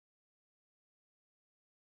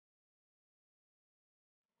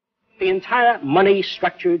The entire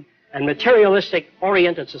money-structured and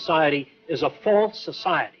materialistic-oriented society is a false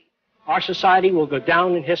society. Our society will go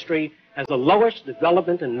down in history as the lowest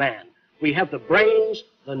development in man. We have the brains,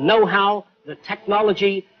 the know-how, the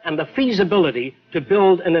technology, and the feasibility to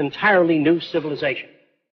build an entirely new civilization.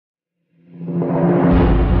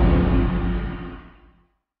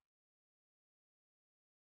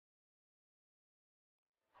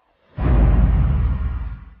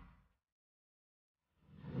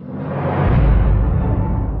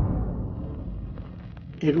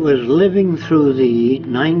 It was living through the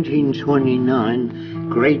 1929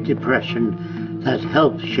 Great Depression that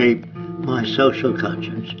helped shape my social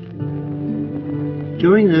conscience.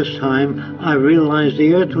 During this time, I realized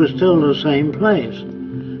the Earth was still the same place.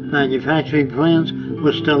 Manufacturing plants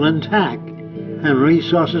were still intact, and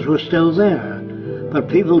resources were still there, but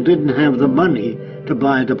people didn't have the money to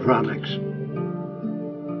buy the products.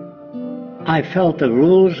 I felt the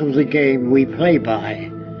rules of the game we play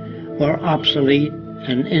by were obsolete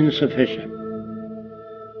and insufficient.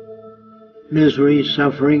 Misery,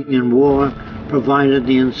 suffering, and war provided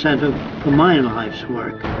the incentive for my life's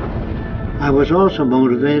work. I was also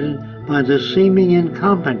motivated by the seeming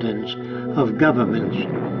incompetence of governments,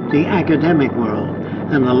 the academic world,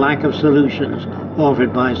 and the lack of solutions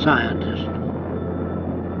offered by scientists.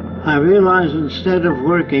 I realized instead of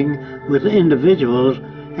working with individuals,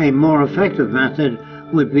 a more effective method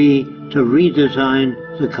would be to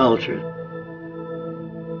redesign the culture.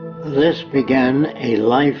 This began a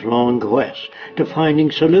lifelong quest to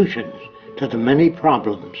finding solutions to the many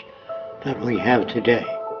problems that we have today.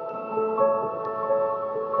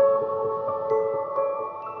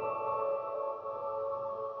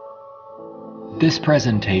 This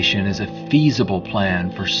presentation is a feasible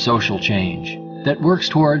plan for social change that works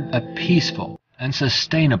toward a peaceful and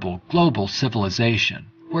sustainable global civilization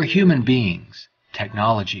where human beings,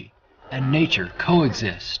 technology, and nature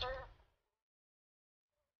coexist.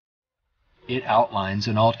 It outlines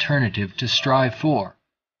an alternative to strive for,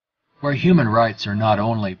 where human rights are not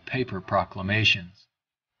only paper proclamations,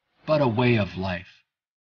 but a way of life.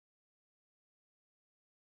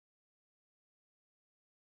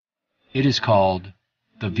 It is called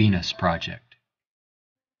the Venus Project.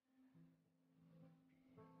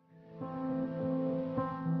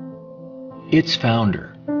 Its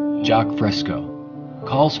founder, Jacques Fresco,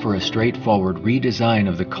 calls for a straightforward redesign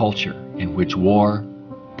of the culture in which war,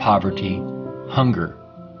 poverty, hunger,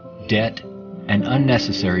 debt, and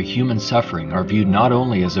unnecessary human suffering are viewed not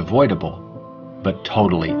only as avoidable, but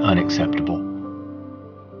totally unacceptable.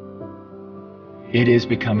 It is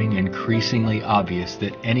becoming increasingly obvious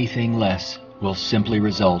that anything less will simply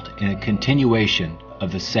result in a continuation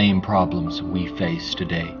of the same problems we face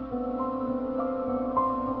today.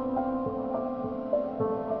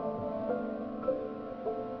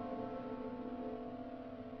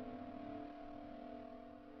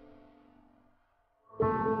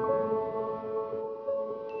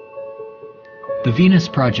 The Venus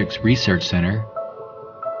Project's Research Center,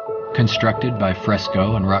 constructed by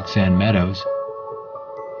Fresco and Roxanne Meadows,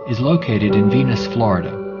 is located in Venus,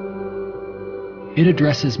 Florida. It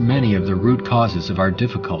addresses many of the root causes of our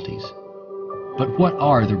difficulties. But what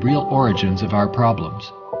are the real origins of our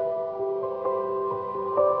problems?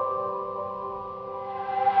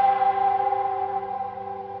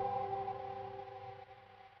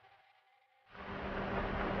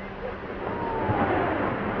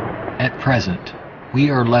 At present, we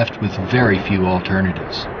are left with very few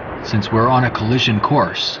alternatives, since we're on a collision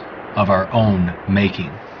course of our own making.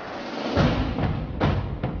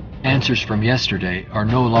 Answers from yesterday are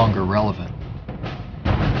no longer relevant.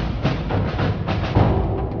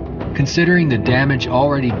 Considering the damage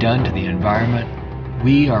already done to the environment,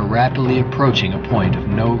 we are rapidly approaching a point of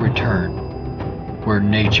no return, where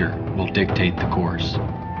nature will dictate the course.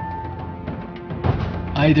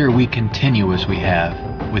 Either we continue as we have,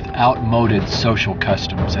 with outmoded social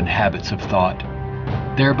customs and habits of thought,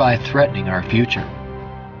 thereby threatening our future,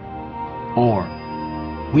 or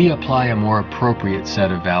we apply a more appropriate set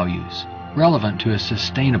of values, relevant to a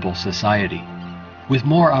sustainable society, with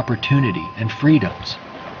more opportunity and freedoms.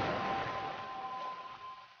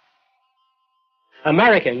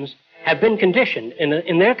 Americans have been conditioned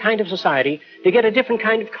in their kind of society to get a different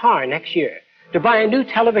kind of car next year, to buy a new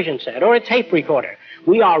television set or a tape recorder.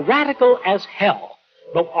 We are radical as hell,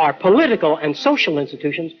 but our political and social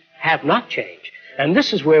institutions have not changed. And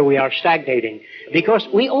this is where we are stagnating, because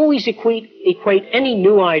we always equate any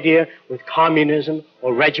new idea with communism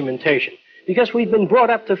or regimentation, because we've been brought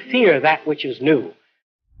up to fear that which is new.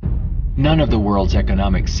 None of the world's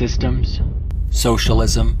economic systems,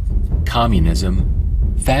 socialism,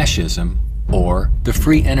 communism, fascism, or the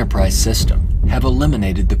free enterprise system have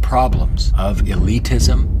eliminated the problems of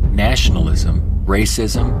elitism, nationalism,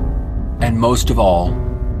 racism, and most of all,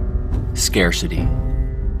 scarcity.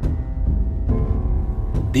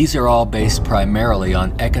 These are all based primarily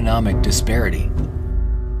on economic disparity.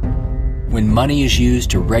 When money is used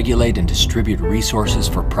to regulate and distribute resources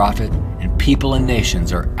for profit, and people and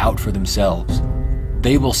nations are out for themselves,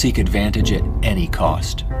 they will seek advantage at any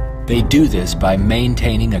cost. They do this by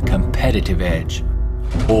maintaining a competitive edge,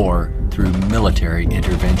 or through military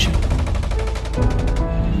intervention.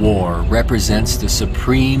 War represents the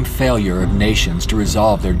supreme failure of nations to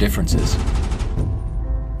resolve their differences.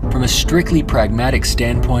 From a strictly pragmatic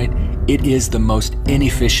standpoint, it is the most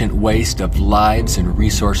inefficient waste of lives and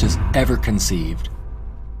resources ever conceived.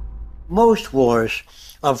 Most wars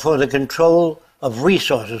are for the control of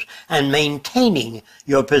resources and maintaining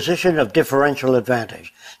your position of differential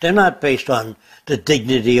advantage. They're not based on the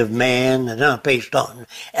dignity of man. They're not based on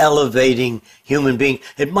elevating human beings.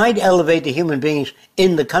 It might elevate the human beings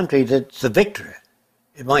in the country that's the victor.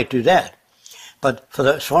 It might do that. But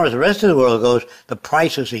as far as the rest of the world goes, the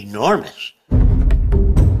price is enormous.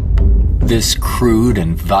 This crude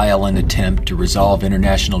and violent attempt to resolve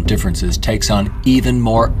international differences takes on even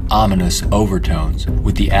more ominous overtones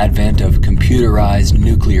with the advent of computerized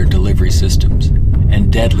nuclear delivery systems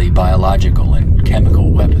and deadly biological and chemical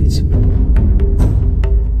weapons.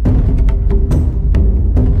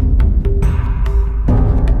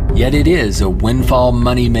 Yet it is a windfall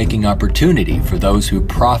money-making opportunity for those who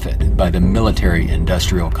profit by the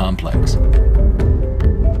military-industrial complex.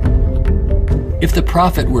 If the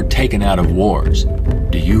profit were taken out of wars,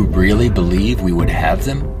 do you really believe we would have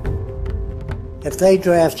them? If they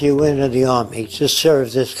draft you into the army to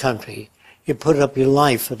serve this country, you put up your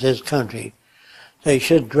life for this country, they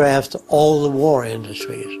should draft all the war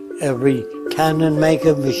industries. Every cannon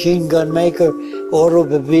maker, machine gun maker,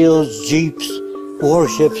 automobiles, jeeps,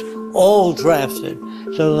 warships, all drafted,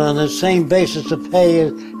 so that on the same basis of pay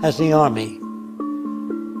as the army.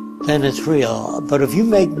 Then it's real. But if you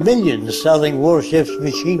make millions selling warships,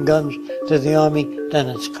 machine guns to the army, then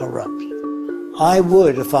it's corrupt. I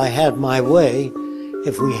would, if I had my way,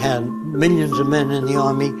 if we had millions of men in the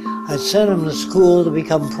army, I'd send them to school to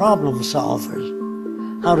become problem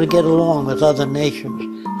solvers, how to get along with other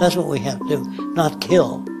nations. That's what we have to do, not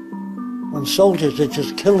kill. When soldiers are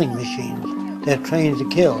just killing machines, they're trained to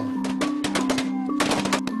kill.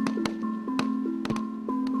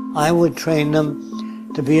 I would train them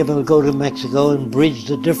to be able to go to Mexico and bridge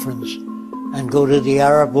the difference, and go to the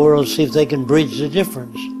Arab world, see if they can bridge the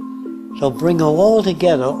difference. So bring them all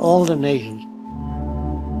together, all the nations.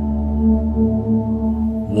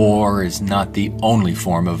 War is not the only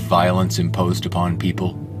form of violence imposed upon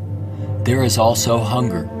people. There is also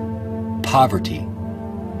hunger, poverty,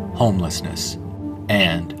 homelessness,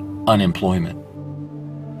 and unemployment.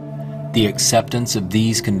 The acceptance of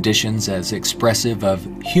these conditions as expressive of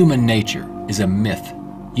human nature is a myth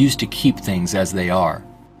used to keep things as they are.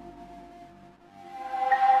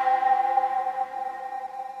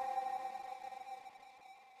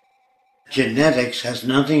 Genetics has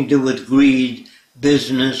nothing to do with greed,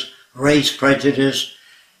 business, race prejudice.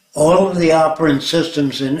 All of the operant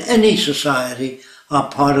systems in any society are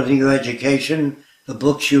part of your education, the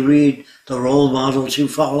books you read, the role models you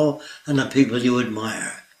follow, and the people you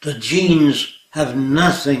admire. The genes have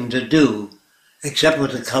nothing to do except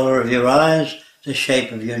with the color of your eyes, the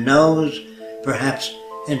shape of your nose, perhaps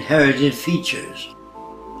inherited features.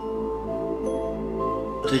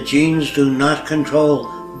 The genes do not control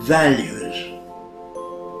values.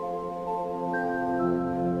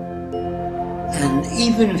 And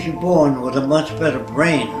even if you're born with a much better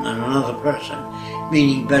brain than another person,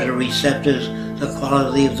 meaning better receptors, the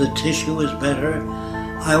quality of the tissue is better,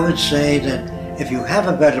 I would say that if you have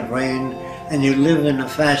a better brain and you live in a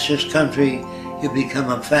fascist country, you become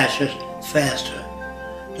a fascist faster.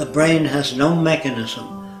 The brain has no mechanism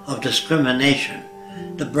of discrimination.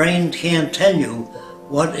 The brain can't tell you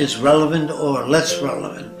what is relevant or less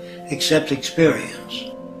relevant, except experience.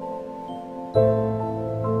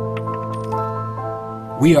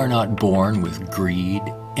 We are not born with greed,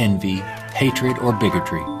 envy, hatred, or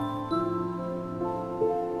bigotry.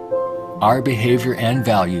 Our behavior and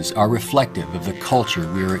values are reflective of the culture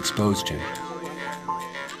we are exposed to.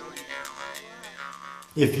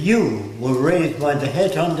 If you were raised by the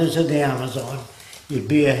headhunters of the Amazon, you'd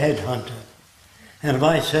be a headhunter. And if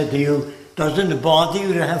I said to you, doesn't it bother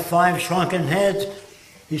you to have 5 shrunken heads?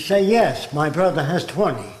 You say, yes, my brother has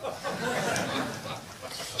 20.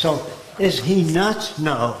 So, is he nuts?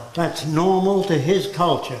 No, that's normal to his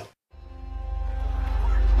culture.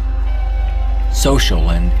 social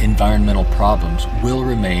and environmental problems will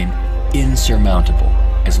remain insurmountable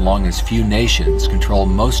as long as few nations control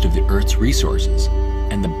most of the Earth's resources,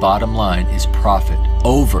 and the bottom line is profit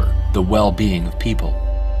over the well-being of people.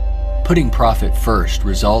 Putting profit first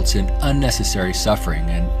results in unnecessary suffering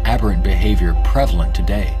and aberrant behavior prevalent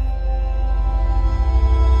today.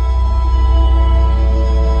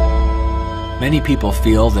 Many people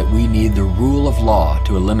feel that we need the rule of law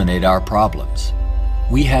to eliminate our problems.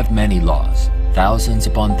 We have many laws, thousands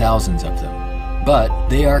upon thousands of them, but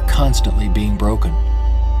they are constantly being broken.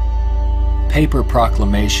 Paper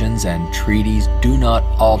proclamations and treaties do not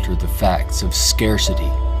alter the facts of scarcity,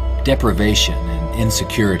 deprivation, and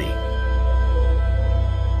insecurity.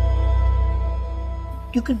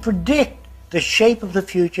 You can predict the shape of the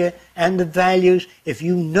future and the values if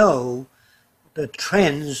you know the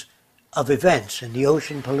trends of events in the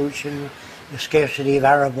ocean pollution, the scarcity of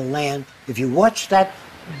arable land. If you watch that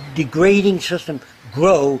degrading system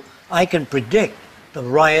grow, I can predict the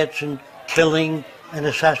riots and killing and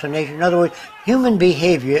assassination. In other words, human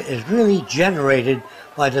behavior is really generated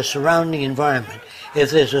by the surrounding environment.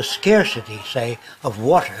 If there's a scarcity, say, of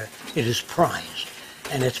water, it is prized,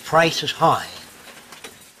 and its price is high.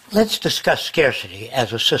 Let's discuss scarcity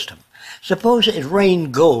as a system. Suppose it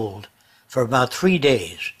rained gold for about 3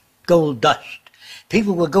 days, gold dust.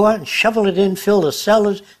 People would go out and shovel it in, fill the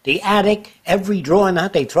cellars, the attic, every drawer in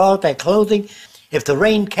that. They throw out their clothing. If the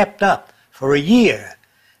rain kept up for a year,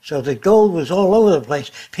 so the gold was all over the place,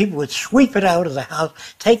 people would sweep it out of the house,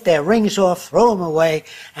 take their rings off, throw them away,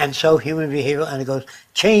 and so human behavior undergoes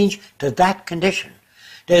change to that condition.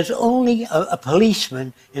 There's only a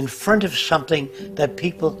policeman in front of something that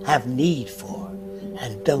people have need for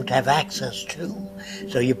and don't have access to.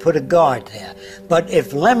 So you put a guard there. But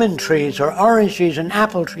if lemon trees or orange trees and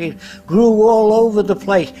apple trees grew all over the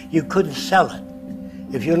place, you couldn't sell it.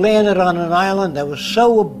 If you landed on an island that was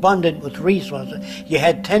so abundant with resources, you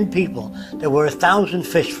had 10 people, there were 1,000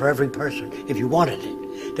 fish for every person if you wanted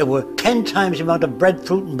it. There were 10 times the amount of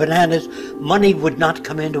breadfruit and bananas, money would not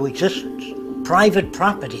come into existence. Private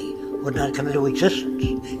property would not come into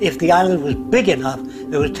existence. If the island was big enough,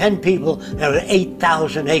 there were 10 people, there were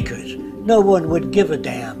 8,000 acres. No one would give a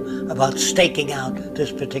damn about staking out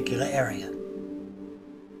this particular area.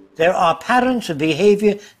 There are patterns of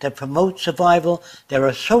behavior that promote survival. There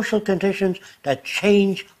are social conditions that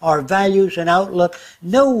change our values and outlook.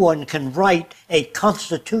 No one can write a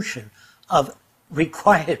constitution of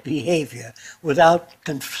required behavior without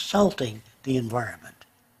consulting the environment.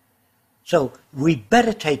 So we'd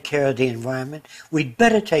better take care of the environment, we'd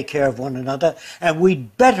better take care of one another, and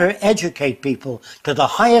we'd better educate people to the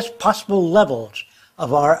highest possible levels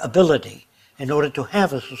of our ability in order to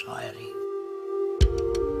have a society.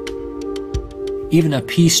 Even a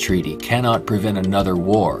peace treaty cannot prevent another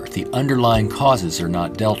war if the underlying causes are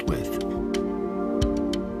not dealt with.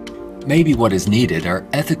 Maybe what is needed are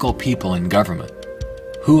ethical people in government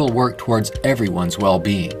who will work towards everyone's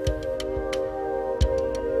well-being.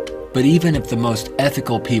 But even if the most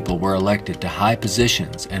ethical people were elected to high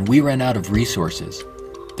positions and we ran out of resources,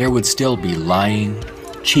 there would still be lying,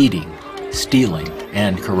 cheating, stealing,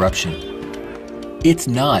 and corruption. It's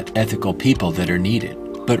not ethical people that are needed,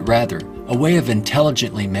 but rather a way of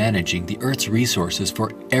intelligently managing the Earth's resources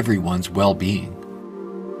for everyone's well-being.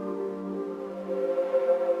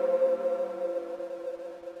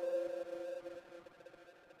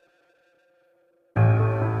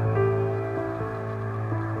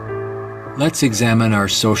 Let's examine our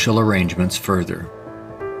social arrangements further.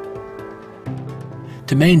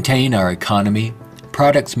 To maintain our economy,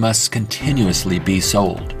 products must continuously be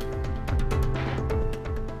sold.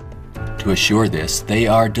 To assure this, they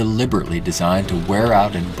are deliberately designed to wear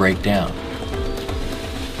out and break down.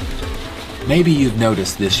 Maybe you've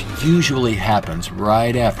noticed this usually happens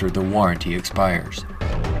right after the warranty expires.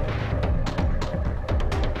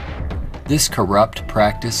 This corrupt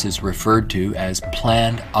practice is referred to as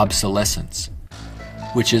planned obsolescence,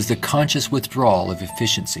 which is the conscious withdrawal of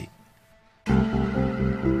efficiency.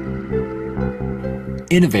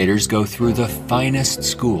 Innovators go through the finest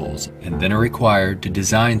schools and then are required to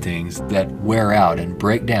design things that wear out and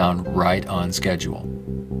break down right on schedule.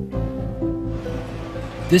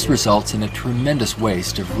 This results in a tremendous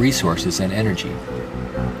waste of resources and energy.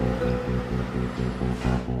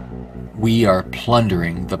 We are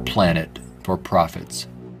plundering the planet for profits.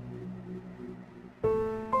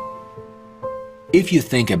 If you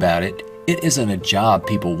think about it, it isn't a job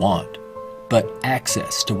people want, but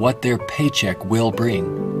access to what their paycheck will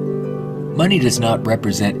bring. Money does not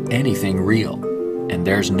represent anything real, and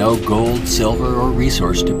there's no gold, silver, or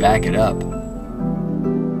resource to back it up.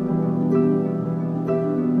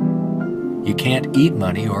 You can't eat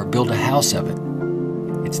money or build a house of it.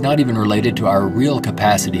 It's not even related to our real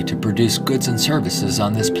capacity to produce goods and services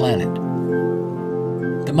on this planet.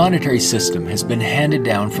 The monetary system has been handed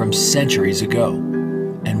down from centuries ago,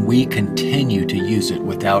 and we continue to use it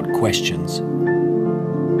without questions.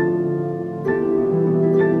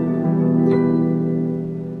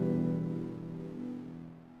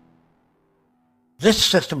 This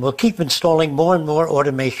system will keep installing more and more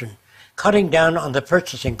automation, cutting down on the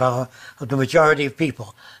purchasing power of the majority of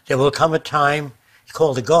people. There will come a time, it's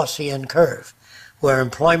called the Gaussian curve, where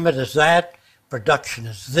employment is that, production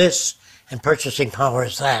is this, and purchasing power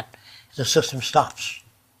is that. The system stops.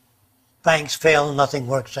 Banks fail, nothing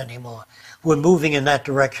works anymore. We're moving in that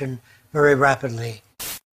direction very rapidly.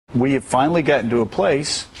 We have finally gotten to a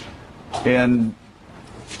place in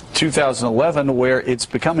 2011 where it's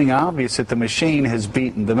becoming obvious that the machine has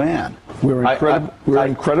beaten the man. We're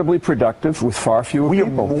incredibly productive with far fewer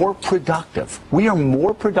people. We are more productive. We are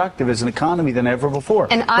more productive as an economy than ever before.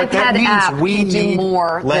 An iPad app can do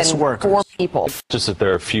more less than workers. 4 people. Just that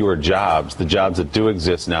there are fewer jobs. The jobs that do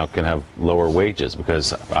exist now can have lower wages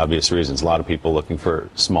because, for obvious reasons, a lot of people looking for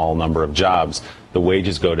a small number of jobs. The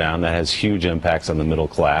wages go down. That has huge impacts on the middle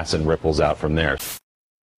class and ripples out from there.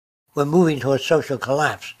 We're moving towards social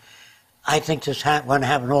collapse. I think this going to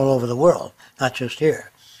happen all over the world, not just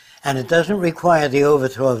here. And it doesn't require the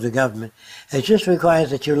overthrow of the government. It just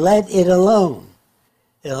requires that you let it alone.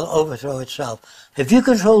 It'll overthrow itself. If you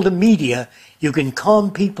control the media, you can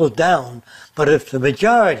calm people down. But if the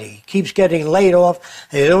majority keeps getting laid off,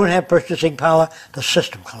 they don't have purchasing power, the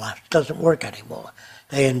system collapses. It doesn't work anymore.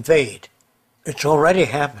 They invade. It's already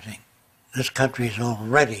happening. This country is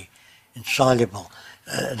already insoluble.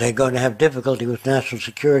 They're going to have difficulty with national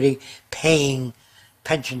security, paying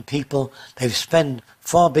pension people. They've spent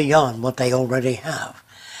far beyond what they already have.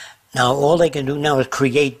 Now, all they can do now is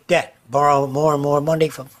create debt, borrow more and more money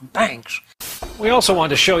from banks. We also want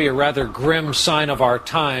to show you a rather grim sign of our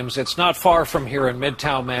times. It's not far from here in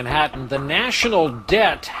Midtown Manhattan. The national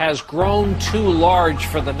debt has grown too large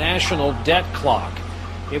for the national debt clock.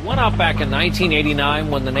 It went up back in 1989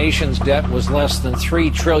 when the nation's debt was less than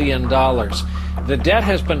 $3 trillion. The debt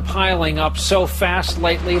has been piling up so fast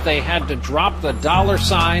lately they had to drop the dollar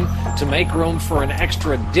sign to make room for an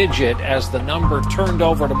extra digit as the number turned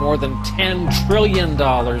over to more than $10 trillion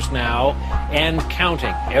now and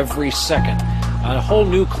counting every second. A whole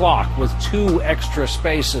new clock with 2 extra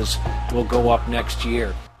spaces will go up next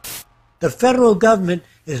year. The federal government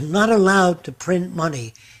is not allowed to print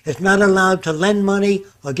money. It's not allowed to lend money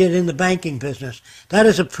or get in the banking business. That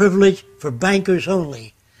is a privilege for bankers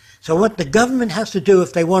only. So what the government has to do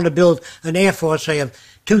if they want to build an air force, say, of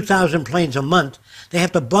 2,000 planes a month, they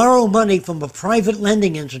have to borrow money from a private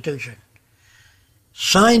lending institution,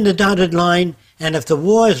 sign the dotted line, and if the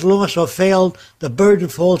war is lost or failed, the burden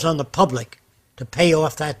falls on the public to pay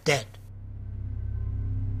off that debt.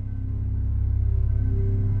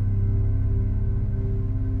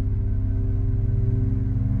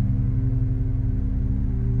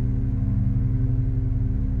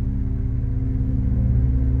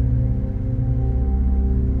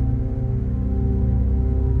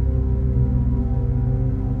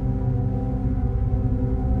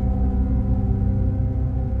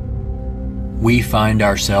 We find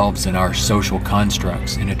ourselves and our social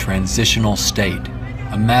constructs in a transitional state,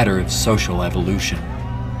 a matter of social evolution.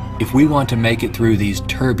 If we want to make it through these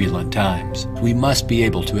turbulent times, we must be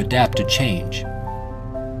able to adapt to change.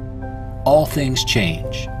 All things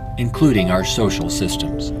change, including our social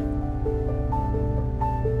systems.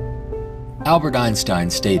 Albert Einstein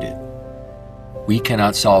stated, "We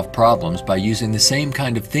cannot solve problems by using the same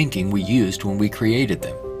kind of thinking we used when we created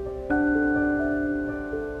them."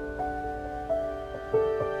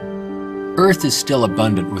 Earth is still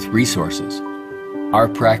abundant with resources. Our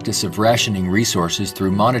practice of rationing resources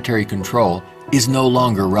through monetary control is no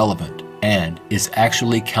longer relevant and is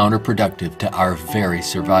actually counterproductive to our very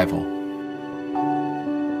survival.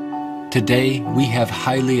 Today, we have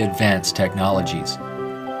highly advanced technologies,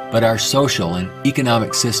 but our social and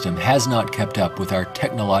economic system has not kept up with our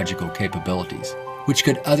technological capabilities, which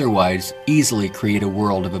could otherwise easily create a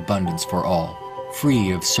world of abundance for all,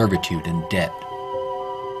 free of servitude and debt.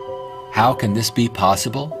 How can this be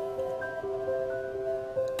possible?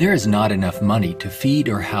 There is not enough money to feed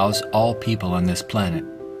or house all people on this planet,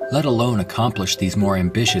 let alone accomplish these more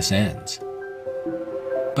ambitious ends.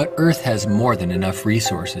 But Earth has more than enough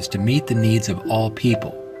resources to meet the needs of all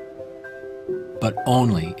people, but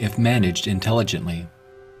only if managed intelligently.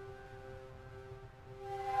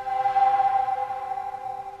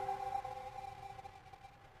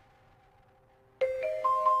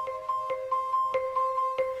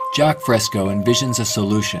 Jacques Fresco envisions a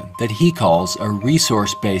solution that he calls a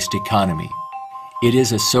resource-based economy. It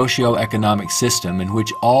is a socio-economic system in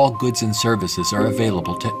which all goods and services are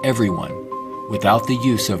available to everyone, without the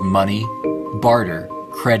use of money, barter,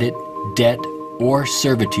 credit, debt, or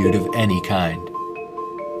servitude of any kind.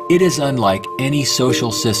 It is unlike any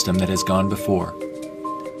social system that has gone before.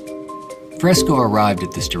 Fresco arrived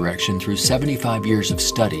at this direction through 75 years of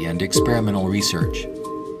study and experimental research.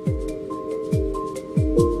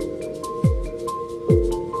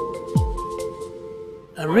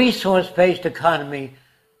 A resource-based economy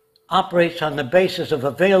operates on the basis of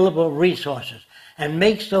available resources and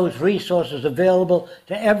makes those resources available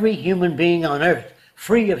to every human being on earth,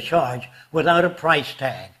 free of charge, without a price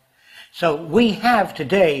tag. So we have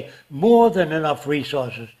today more than enough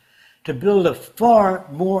resources to build a far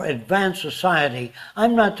more advanced society.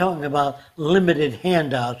 I'm not talking about limited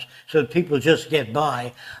handouts so that people just get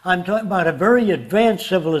by. I'm talking about a very advanced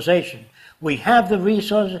civilization. We have the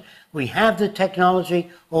resources, we have the technology,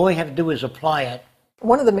 all we have to do is apply it.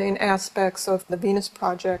 One of the main aspects of the Venus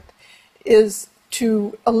Project is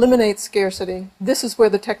to eliminate scarcity. This is where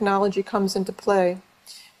the technology comes into play.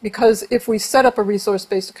 Because if we set up a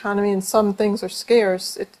resource-based economy and some things are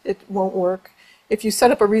scarce, it won't work. If you set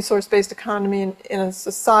up a resource-based economy in a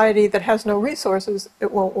society that has no resources,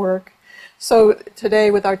 it won't work. So today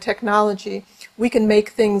with our technology, we can make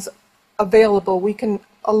things available. We can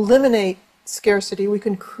eliminate scarcity. We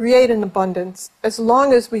can create an abundance. As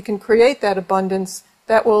long as we can create that abundance,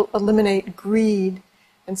 that will eliminate greed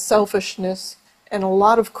and selfishness and a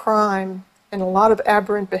lot of crime and a lot of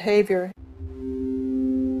aberrant behavior.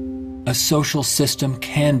 A social system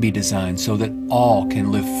can be designed so that all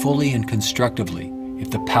can live fully and constructively if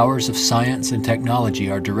the powers of science and technology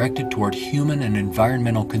are directed toward human and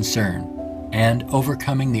environmental concern and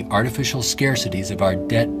overcoming the artificial scarcities of our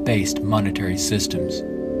debt-based monetary systems.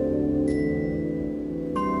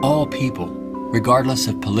 All people, regardless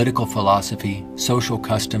of political philosophy, social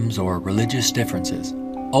customs, or religious differences,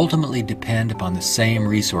 ultimately depend upon the same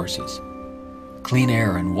resources: clean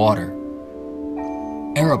air and water,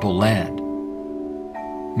 arable land,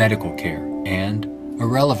 medical care, and a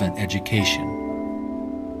relevant education.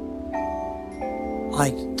 I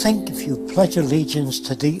think if you pledge allegiance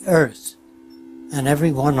to the earth and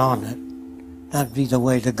everyone on it, that'd be the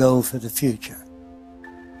way to go for the future.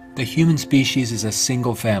 The human species is a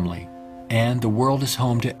single family, and the world is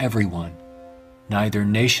home to everyone. Neither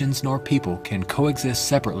nations nor people can coexist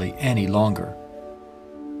separately any longer.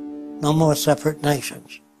 No more separate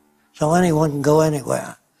nations. So anyone can go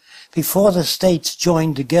anywhere. Before the states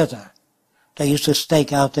joined together, they used to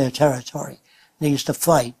stake out their territory. They used to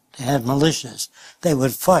fight. They had militias. They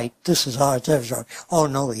would fight. This is our territory. Oh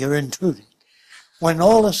no, you're intruding. When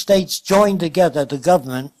all the states joined together, the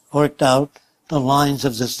government worked out the lines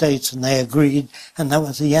of the states and they agreed, and that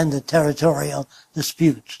was the end of territorial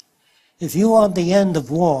disputes. If you want the end of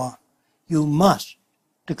war, you must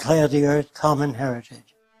declare the earth common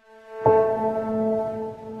heritage.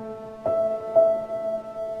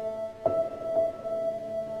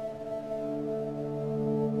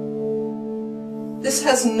 This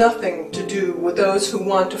has nothing to do with those who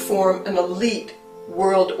want to form an elite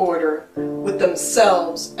world order with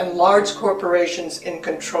themselves and large corporations in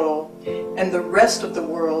control and the rest of the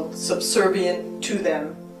world subservient to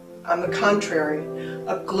them. On the contrary,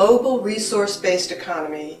 a global resource-based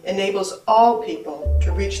economy enables all people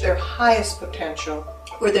to reach their highest potential,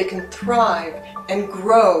 where they can thrive and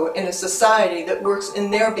grow in a society that works in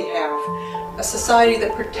their behalf, a society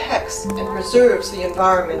that protects and preserves the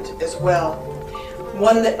environment as well,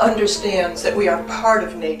 one that understands that we are part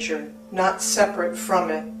of nature, not separate from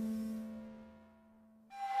it.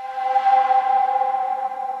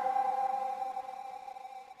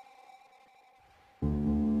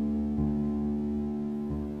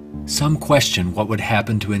 Some question what would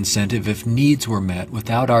happen to incentive if needs were met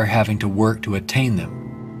without our having to work to attain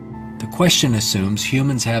them. The question assumes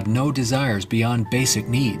humans have no desires beyond basic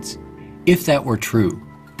needs. If that were true,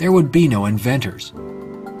 there would be no inventors,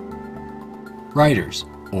 writers,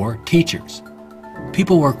 or teachers.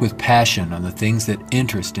 People work with passion on the things that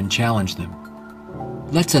interest and challenge them.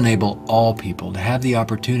 Let's enable all people to have the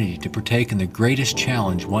opportunity to partake in the greatest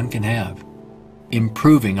challenge one can have,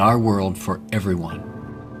 improving our world for everyone.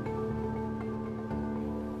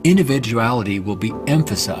 Individuality will be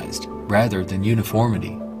emphasized rather than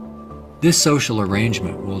uniformity. This social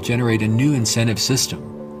arrangement will generate a new incentive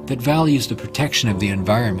system that values the protection of the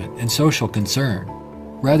environment and social concern,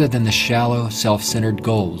 rather than the shallow, self-centered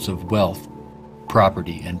goals of wealth,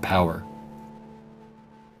 property, and power.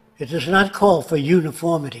 It does not call for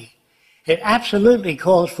uniformity. It absolutely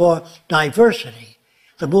calls for diversity.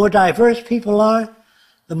 The more diverse people are,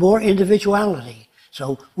 the more individuality.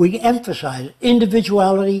 So we emphasize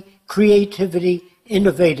individuality, creativity,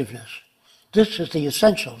 innovativeness. This is the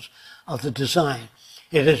essentials of the design.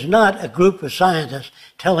 It is not a group of scientists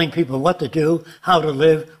telling people what to do, how to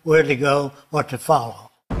live, where to go, what to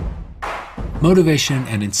follow. Motivation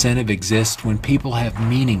and incentive exist when people have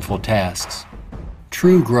meaningful tasks.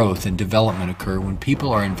 True growth and development occur when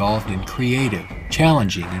people are involved in creative,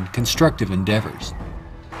 challenging, and constructive endeavors.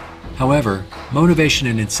 However, motivation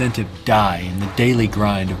and incentive die in the daily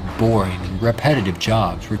grind of boring and repetitive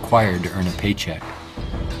jobs required to earn a paycheck.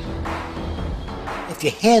 If you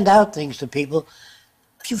hand out things to people,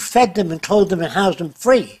 if you fed them and clothed them and housed them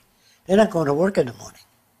free, they're not going to work in the morning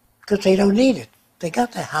because they don't need it. They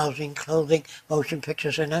got their housing, clothing, motion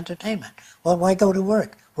pictures, and entertainment. Well, why go to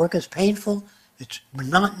work? Work is painful, it's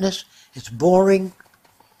monotonous, it's boring.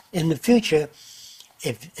 In the future,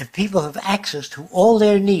 if people have access to all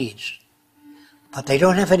their needs, but they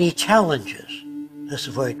don't have any challenges, this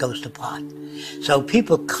is where it goes to pot. So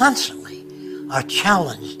people constantly are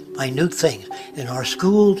challenged by new things. In our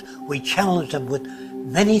schools, we challenge them with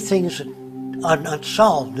many things that are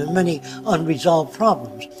unsolved and many unresolved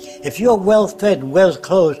problems. If you're well-fed and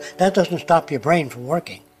well-clothed, that doesn't stop your brain from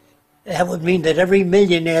working. That would mean that every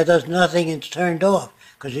millionaire does nothing and is turned off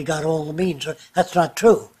because he got all the means. That's not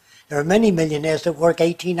true. There are many millionaires that work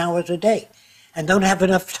 18 hours a day and don't have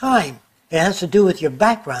enough time. It has to do with your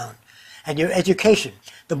background and your education.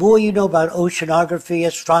 The more you know about oceanography,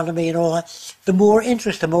 astronomy, and all that, the more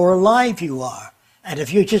interest, the more alive you are. And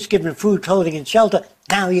if you're just given food, clothing, and shelter,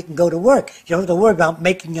 now you can go to work. You don't have to worry about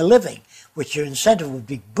making a living, which your incentive would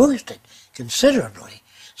be boosted considerably.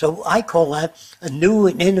 So I call that a new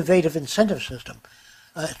and innovative incentive system.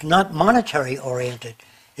 It's not monetary oriented.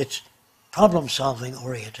 It's problem solving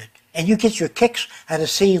oriented. And you get your kicks out of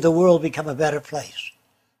seeing the world become a better place.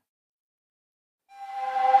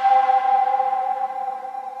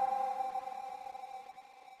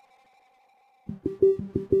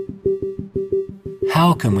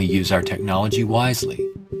 How can we use our technology wisely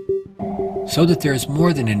so that there is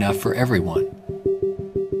more than enough for everyone?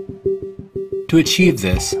 To achieve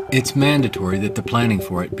this, it's mandatory that the planning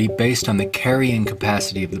for it be based on the carrying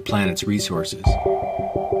capacity of the planet's resources.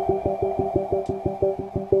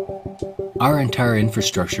 Our entire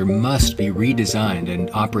infrastructure must be redesigned and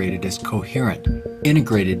operated as coherent,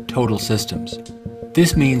 integrated total systems.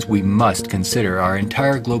 This means we must consider our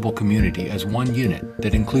entire global community as one unit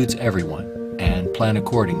that includes everyone, and plan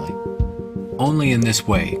accordingly. Only in this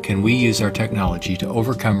way can we use our technology to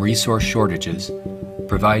overcome resource shortages,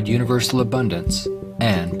 provide universal abundance,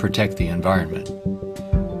 and protect the environment.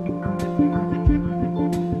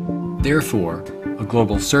 Therefore, a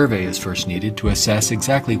global survey is first needed to assess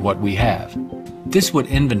exactly what we have. This would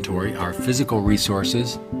inventory our physical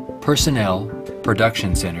resources, personnel,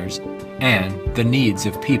 production centers, and the needs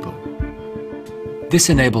of people.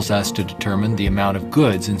 This enables us to determine the amount of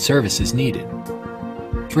goods and services needed.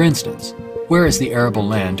 For instance, where is the arable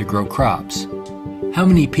land to grow crops? How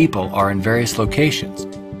many people are in various locations?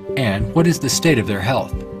 And what is the state of their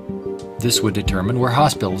health? This would determine where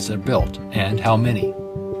hospitals are built and how many.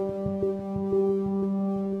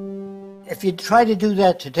 If you try to do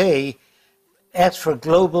that today, ask for a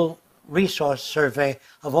global resource survey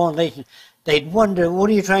of all nations, they'd wonder, what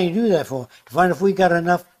are you trying to do that for? To find if we got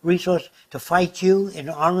enough resource to fight you in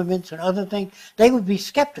armaments and other things? They would be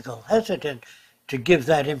skeptical, hesitant to give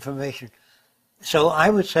that information. So I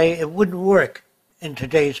would say it wouldn't work in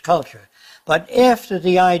today's culture. But after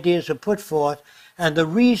the ideas are put forth and the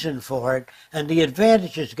reason for it and the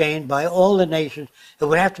advantages gained by all the nations, it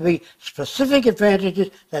would have to be specific advantages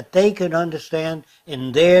that they can understand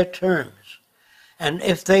in their terms. And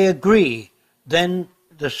if they agree, then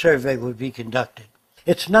the survey would be conducted.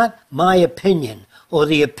 It's not my opinion or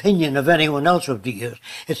the opinion of anyone else would be used.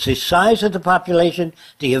 It's the size of the population,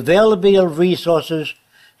 the availability of resources,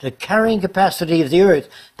 the carrying capacity of the earth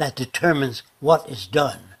that determines what is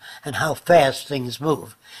done and how fast things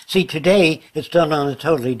move. See, today it's done on a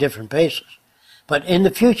totally different basis. But in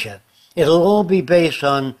the future, it'll all be based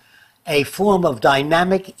on a form of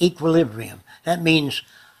dynamic equilibrium. That means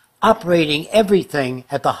operating everything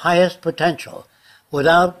at the highest potential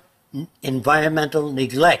without environmental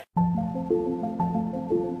neglect.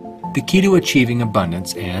 The key to achieving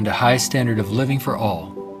abundance and a high standard of living for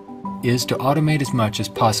all is to automate as much as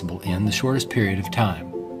possible in the shortest period of time.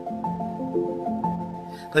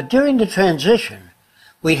 But during the transition,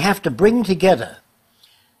 we have to bring together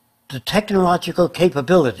the technological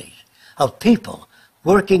capabilities of people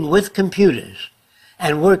working with computers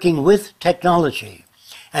and working with technology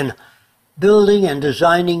and building and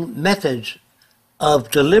designing methods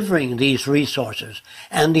of delivering these resources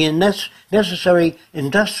and the necessary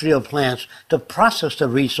industrial plants to process the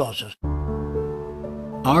resources.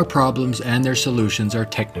 Our problems and their solutions are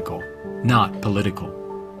technical, not political.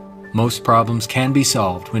 Most problems can be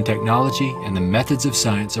solved when technology and the methods of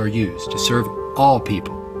science are used to serve all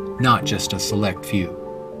people, not just a select few.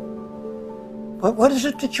 But what is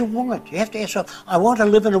it that you want? You have to ask yourself, I want to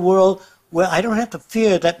live in a world where I don't have to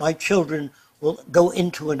fear that my children will go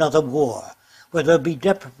into another war, where there'll be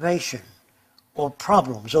deprivation or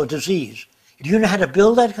problems or disease. Do you know how to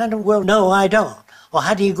build that kind of world? No, I don't. Well,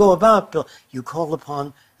 how do you go about it? You call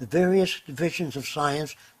upon the various divisions of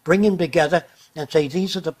science, bring them together, and say,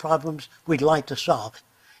 these are the problems we'd like to solve.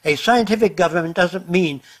 A scientific government doesn't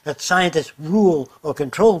mean that scientists rule or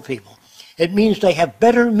control people. It means they have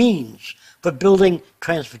better means for building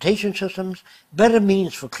transportation systems, better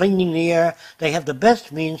means for cleaning the air. They have the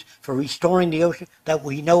best means for restoring the ocean that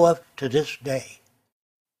we know of to this day.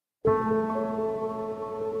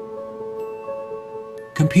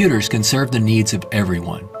 Computers can serve the needs of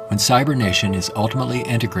everyone when CyberNation is ultimately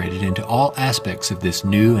integrated into all aspects of this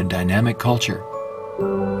new and dynamic culture.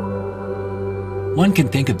 One can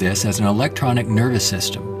think of this as an electronic nervous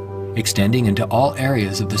system, extending into all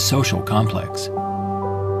areas of the social complex.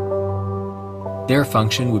 Their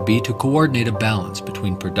function would be to coordinate a balance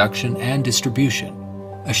between production and distribution,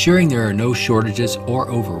 assuring there are no shortages or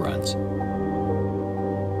overruns.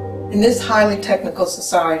 In this highly technical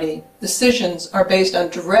society, decisions are based on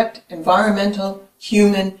direct environmental,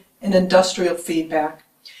 human, and industrial feedback.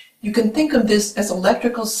 You can think of this as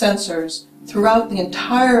electrical sensors throughout the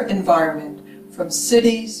entire environment, from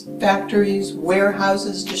cities, factories,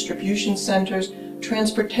 warehouses, distribution centers,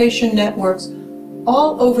 transportation networks,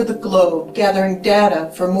 all over the globe, gathering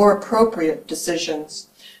data for more appropriate decisions.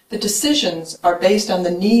 The decisions are based on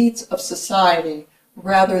the needs of society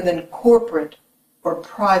rather than corporate or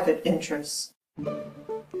private interests.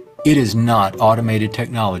 It is not automated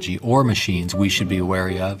technology or machines we should be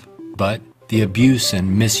wary of, but the abuse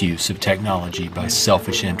and misuse of technology by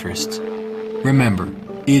selfish interests. Remember,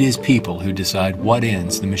 it is people who decide what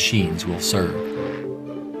ends the machines will serve.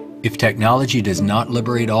 If technology does not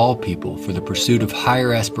liberate all people for the pursuit of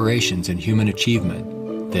higher aspirations and human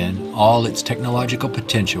achievement, then all its technological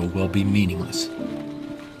potential will be meaningless.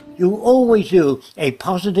 You always do a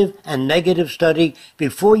positive and negative study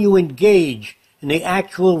before you engage in the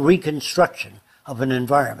actual reconstruction of an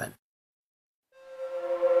environment.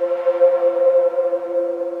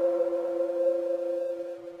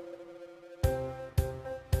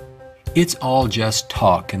 It's all just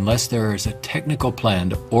talk unless there is a technical plan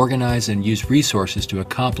to organize and use resources to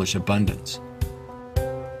accomplish abundance.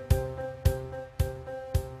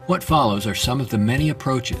 What follows are some of the many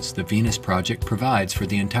approaches the Venus Project provides for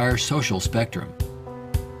the entire social spectrum.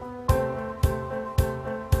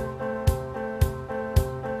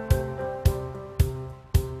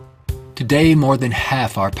 Today, more than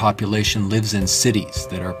half our population lives in cities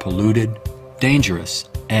that are polluted, dangerous,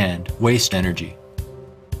 and waste energy.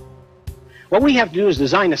 What we have to do is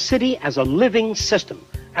design a city as a living system,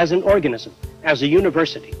 as an organism, as a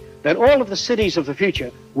university, that all of the cities of the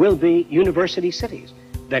future will be university cities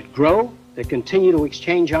that grow, that continue to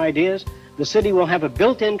exchange ideas. The city will have a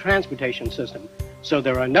built-in transportation system, so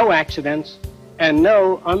there are no accidents and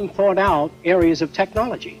no unthought out areas of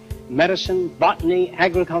technology. Medicine, botany,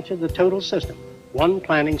 agriculture, the total system, one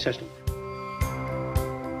planning system.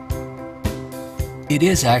 It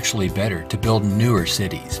is actually better to build newer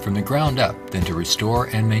cities from the ground up than to restore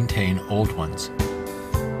and maintain old ones.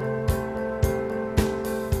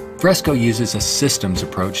 Fresco uses a systems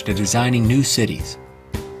approach to designing new cities.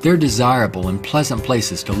 They're desirable and pleasant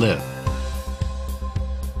places to live.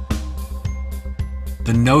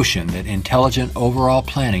 The notion that intelligent overall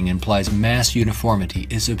planning implies mass uniformity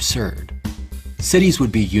is absurd. Cities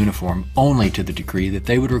would be uniform only to the degree that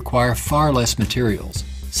they would require far less materials,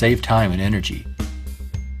 save time and energy,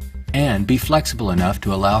 and be flexible enough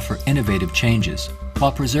to allow for innovative changes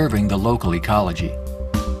while preserving the local ecology.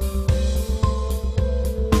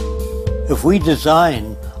 If we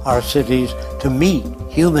design our cities to meet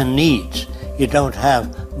human needs, you don't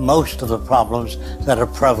have most of the problems that are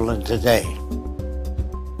prevalent today.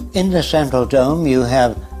 In the Central Dome, you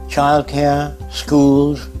have childcare,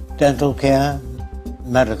 schools, dental care,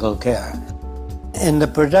 medical care. In the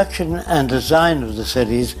production and design of the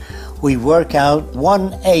cities, we work out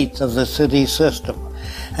 1/8 of the city system,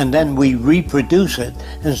 and then we reproduce it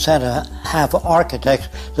instead of have architects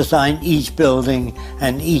design each building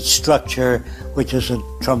and each structure, which is a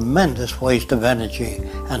tremendous waste of energy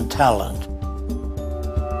and talent.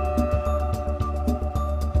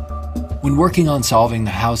 When working on solving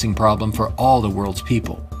the housing problem for all the world's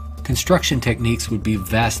people, construction techniques would be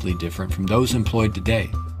vastly different from those employed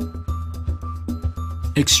today.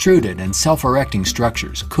 Extruded and self-erecting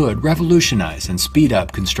structures could revolutionize and speed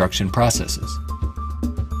up construction processes.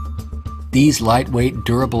 These lightweight,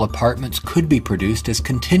 durable apartments could be produced as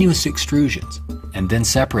continuous extrusions and then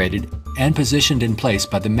separated and positioned in place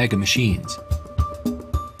by the mega machines.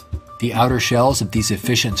 The outer shells of these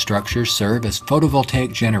efficient structures serve as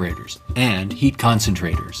photovoltaic generators and heat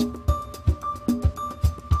concentrators.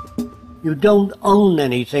 You don't own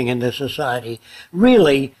anything in this society.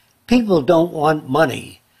 Really, people don't want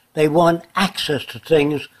money. They want access to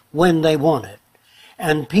things when they want it.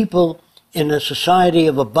 And people in a society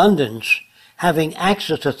of abundance, having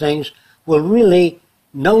access to things, will really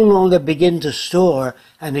no longer begin to store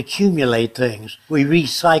and accumulate things. We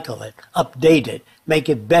recycle it, update it, make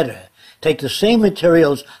it better. Take the same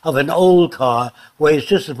materials of an old car, weighs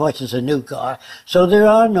just as much as a new car, so there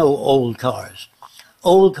are no old cars.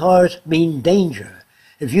 Old cars mean danger.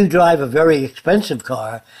 If you drive a very expensive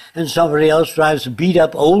car and somebody else drives a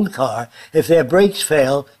beat-up old car, if their brakes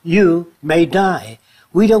fail, you may die.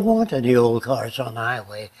 We don't want any old cars on the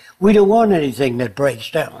highway. We don't want anything that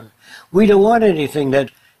breaks down. We don't want anything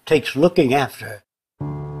that takes looking after.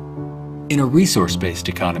 In a resource-based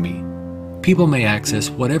economy, people may access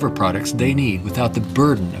whatever products they need without the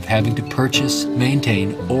burden of having to purchase,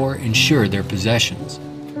 maintain, or insure their possessions.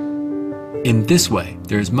 In this way,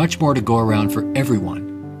 there is much more to go around for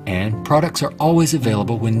everyone, and products are always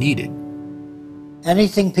available when needed.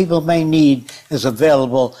 Anything people may need is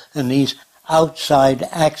available in these outside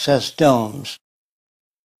access domes.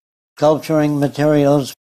 Sculpturing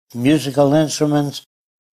materials, musical instruments,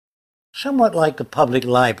 somewhat like the public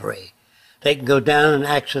library. They can go down and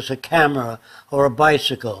access a camera or a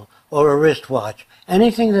bicycle or a wristwatch.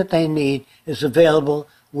 Anything that they need is available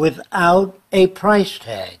without a price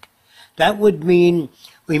tag. That would mean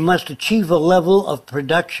we must achieve a level of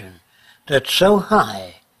production that's so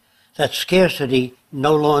high that scarcity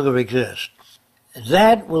no longer exists.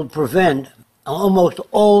 That will prevent almost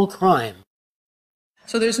all crime.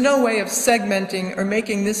 So there's no way of segmenting or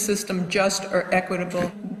making this system just or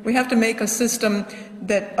equitable. We have to make a system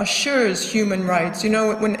that assures human rights. You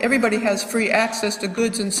know, when everybody has free access to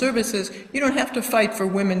goods and services, you don't have to fight for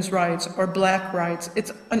women's rights or black rights.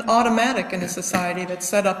 It's an automatic in a society that's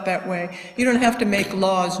set up that way. You don't have to make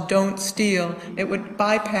laws, don't steal. It would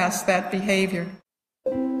bypass that behavior.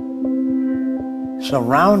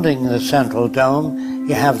 Surrounding the Central Dome,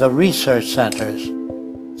 you have the research centers.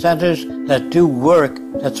 Centers that do work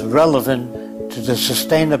that's relevant to the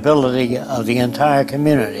sustainability of the entire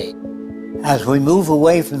community. As we move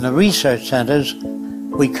away from the research centers,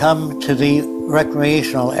 we come to the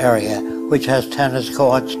recreational area, which has tennis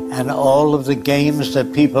courts and all of the games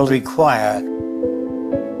that people require.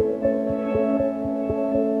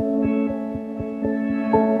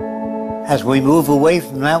 As we move away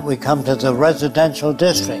from that, we come to the residential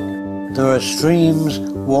district. There are streams,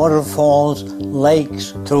 waterfalls,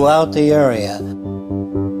 lakes throughout the area.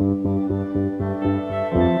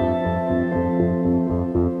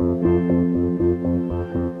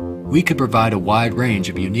 We could provide a wide range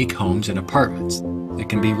of unique homes and apartments that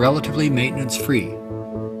can be relatively maintenance-free,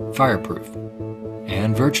 fireproof,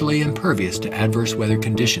 and virtually impervious to adverse weather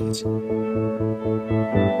conditions.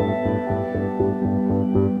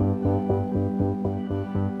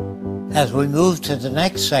 As we move to the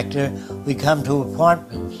next sector, we come to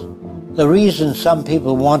apartments. The reason some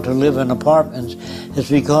people want to live in apartments is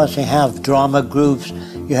because you have drama groups,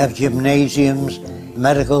 you have gymnasiums,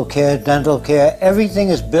 medical care, dental care, everything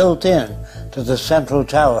is built in to the central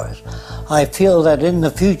towers. I feel that in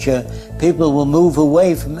the future, people will move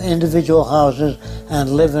away from individual houses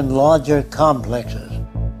and live in larger complexes.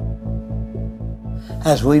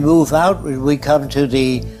 As we move outward, we come to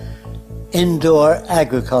the indoor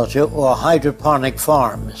agriculture or hydroponic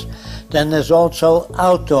farms. Then there's also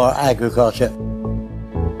outdoor agriculture.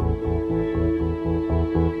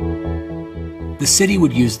 The city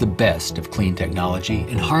would use the best of clean technology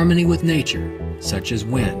in harmony with nature, such as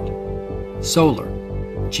wind, solar,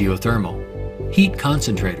 geothermal, heat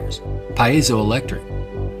concentrators, piezoelectric,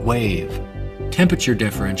 wave, temperature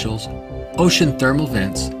differentials, ocean thermal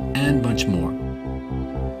vents, and much more.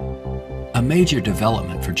 A major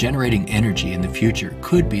development for generating energy in the future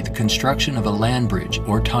could be the construction of a land bridge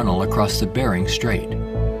or tunnel across the Bering Strait.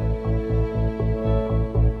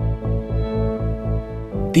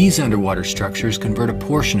 These underwater structures convert a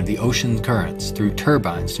portion of the ocean currents through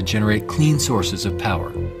turbines to generate clean sources of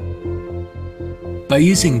power. By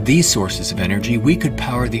using these sources of energy, we could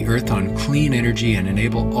power the Earth on clean energy and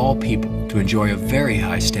enable all people to enjoy a very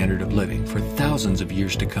high standard of living for thousands of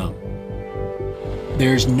years to come.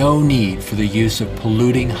 There's no need for the use of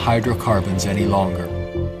polluting hydrocarbons any longer.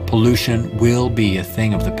 Pollution will be a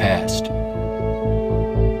thing of the past.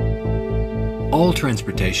 All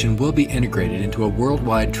transportation will be integrated into a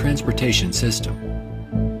worldwide transportation system.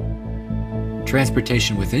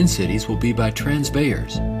 Transportation within cities will be by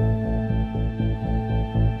transbayers.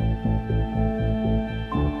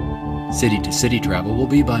 City-to-city travel will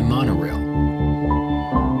be by monorail.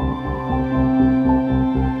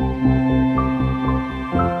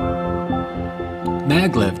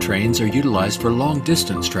 Maglev trains are utilized for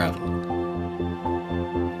long-distance travel.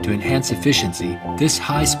 To enhance efficiency, this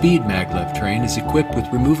high-speed maglev train is equipped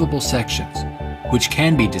with removable sections, which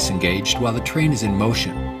can be disengaged while the train is in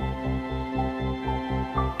motion.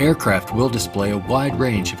 Aircraft will display a wide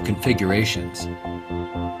range of configurations.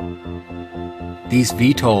 These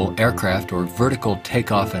VTOL aircraft, or vertical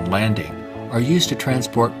takeoff and landing, are used to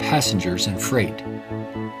transport passengers and freight.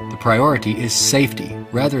 The priority is safety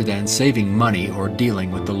rather than saving money or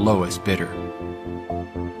dealing with the lowest bidder.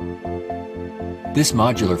 This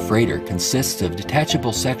modular freighter consists of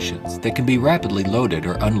detachable sections that can be rapidly loaded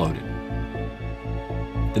or unloaded.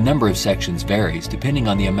 The number of sections varies depending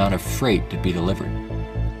on the amount of freight to be delivered.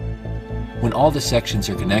 When all the sections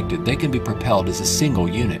are connected, they can be propelled as a single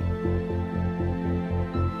unit.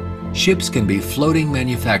 Ships can be floating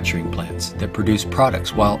manufacturing plants that produce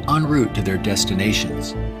products while en route to their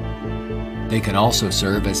destinations. They can also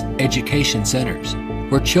serve as education centers,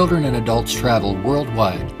 where children and adults travel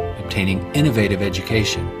worldwide, obtaining innovative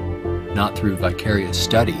education, not through vicarious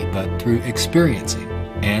study, but through experiencing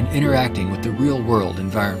and interacting with the real-world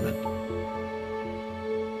environment.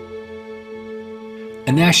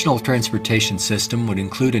 A national transportation system would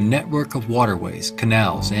include a network of waterways,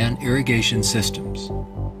 canals, and irrigation systems.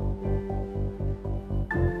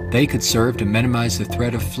 They could serve to minimize the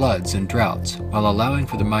threat of floods and droughts while allowing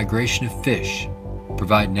for the migration of fish,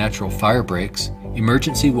 provide natural fire breaks,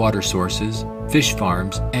 emergency water sources, fish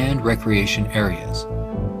farms, and recreation areas.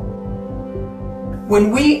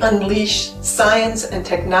 When we unleash science and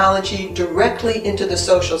technology directly into the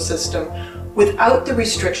social system without the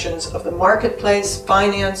restrictions of the marketplace,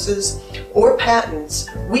 finances, or patents,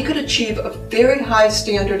 we could achieve a very high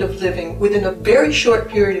standard of living within a very short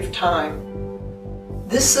period of time.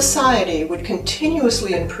 This society would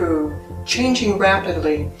continuously improve, changing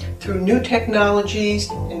rapidly through new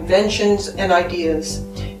technologies, inventions, and ideas.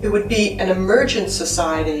 It would be an emergent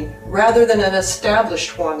society rather than an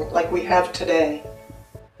established one like we have today.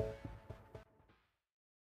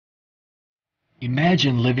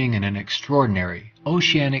 Imagine living in an extraordinary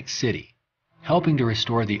oceanic city, helping to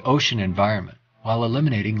restore the ocean environment while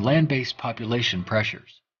eliminating land-based population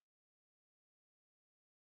pressures.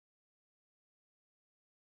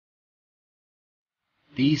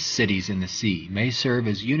 These cities in the sea may serve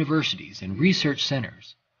as universities and research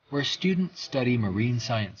centers where students study marine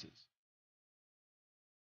sciences.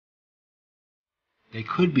 They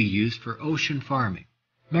could be used for ocean farming,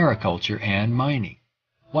 mariculture, and mining,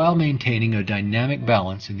 while maintaining a dynamic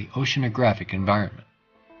balance in the oceanographic environment.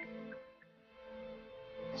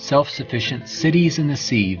 Self-sufficient cities in the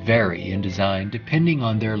sea vary in design depending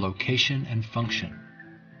on their location and function.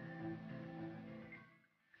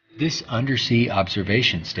 This undersea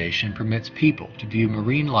observation station permits people to view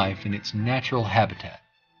marine life in its natural habitat.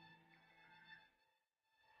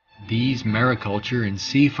 These mariculture and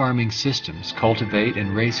sea farming systems cultivate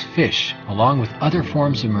and raise fish along with other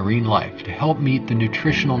forms of marine life to help meet the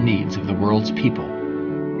nutritional needs of the world's people.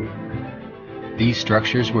 These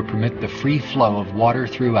structures would permit the free flow of water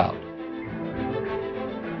throughout.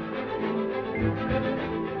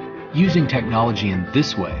 Using technology in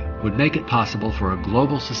this way would make it possible for a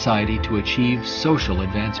global society to achieve social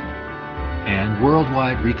advancement and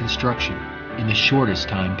worldwide reconstruction in the shortest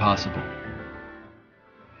time possible.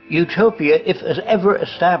 Utopia, if it's ever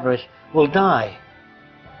established, will die,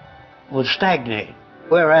 will stagnate.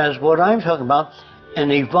 Whereas what I'm talking about,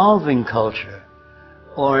 an evolving culture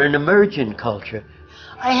or an emergent culture,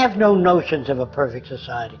 I have no notions of a perfect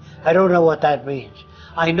society. I don't know what that means.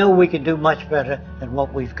 I know we can do much better than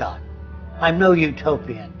what we've got. I'm no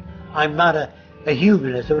utopian. I'm not a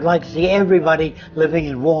humanist who would like to see everybody living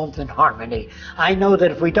in warmth and harmony. I know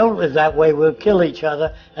that if we don't live that way, we'll kill each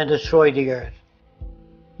other and destroy the earth.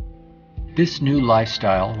 This new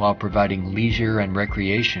lifestyle, while providing leisure and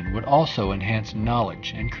recreation, would also enhance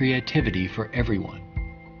knowledge and creativity for everyone.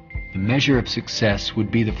 The measure of success would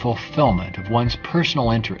be the fulfillment of one's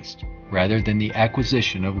personal interest, rather than the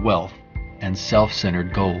acquisition of wealth and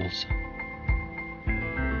self-centered goals.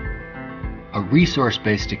 A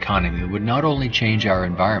resource-based economy would not only change our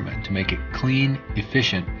environment to make it clean,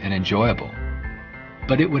 efficient, and enjoyable,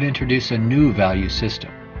 but it would introduce a new value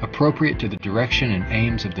system appropriate to the direction and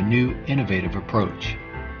aims of the new innovative approach.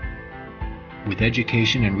 With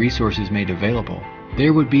education and resources made available,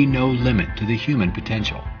 there would be no limit to the human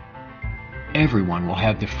potential. Everyone will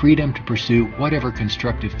have the freedom to pursue whatever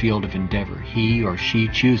constructive field of endeavor he or she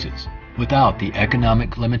chooses, without the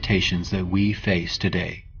economic limitations that we face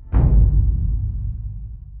today.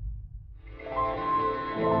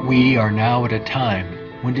 We are now at a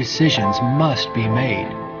time when decisions must be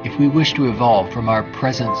made if we wish to evolve from our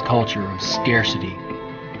present culture of scarcity,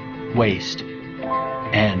 waste,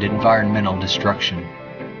 and environmental destruction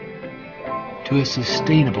to a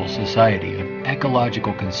sustainable society of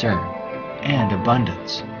ecological concern and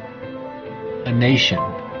abundance. A nation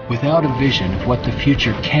without a vision of what the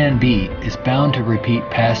future can be is bound to repeat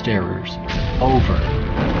past errors over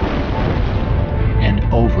and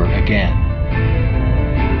over again.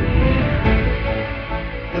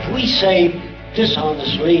 If we say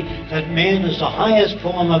dishonestly that man is the highest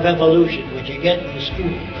form of evolution which you get in the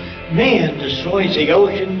school, man destroys the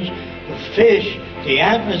oceans, the fish, the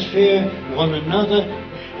atmosphere, one another,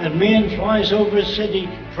 and man flies over a city,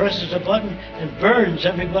 presses a button, and burns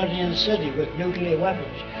everybody in the city with nuclear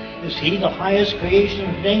weapons. Is he the highest creation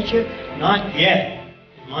of nature? Not yet,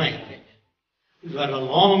 in my opinion. We've got a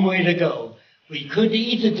long way to go. We could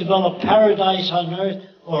either develop paradise on earth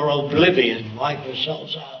or oblivion, wipe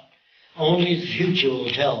ourselves out. Only the future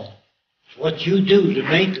will tell. It's what you do to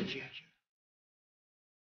make the future.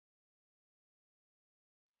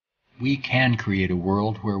 We can create a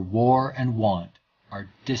world where war and want are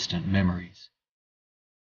distant memories.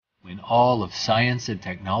 When all of science and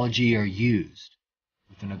technology are used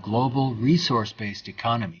within a global resource-based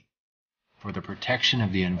economy for the protection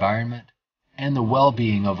of the environment and the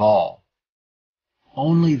well-being of all,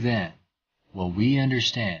 only then will we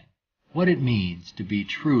understand what it means to be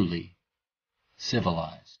truly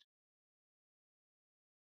civilized.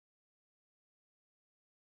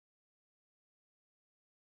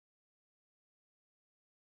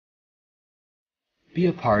 Be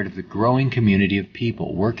a part of the growing community of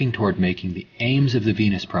people working toward making the aims of the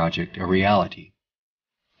Venus Project a reality.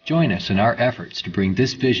 Join us in our efforts to bring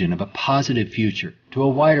this vision of a positive future to a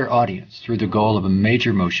wider audience through the goal of a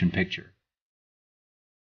major motion picture.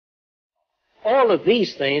 All of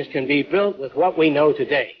these things can be built with what we know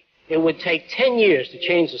today. It would take 10 years to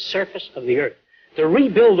change the surface of the earth, to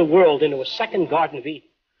rebuild the world into a second Garden of Eden.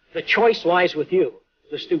 The choice lies with you.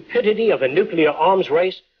 The stupidity of a nuclear arms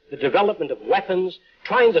race, the development of weapons,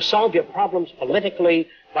 trying to solve your problems politically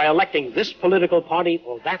by electing this political party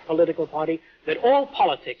or that political party, that all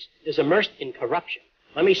politics is immersed in corruption.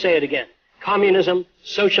 Let me say it again. Communism,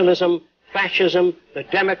 socialism, fascism, the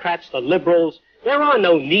Democrats, the liberals, there are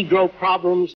no Negro problems.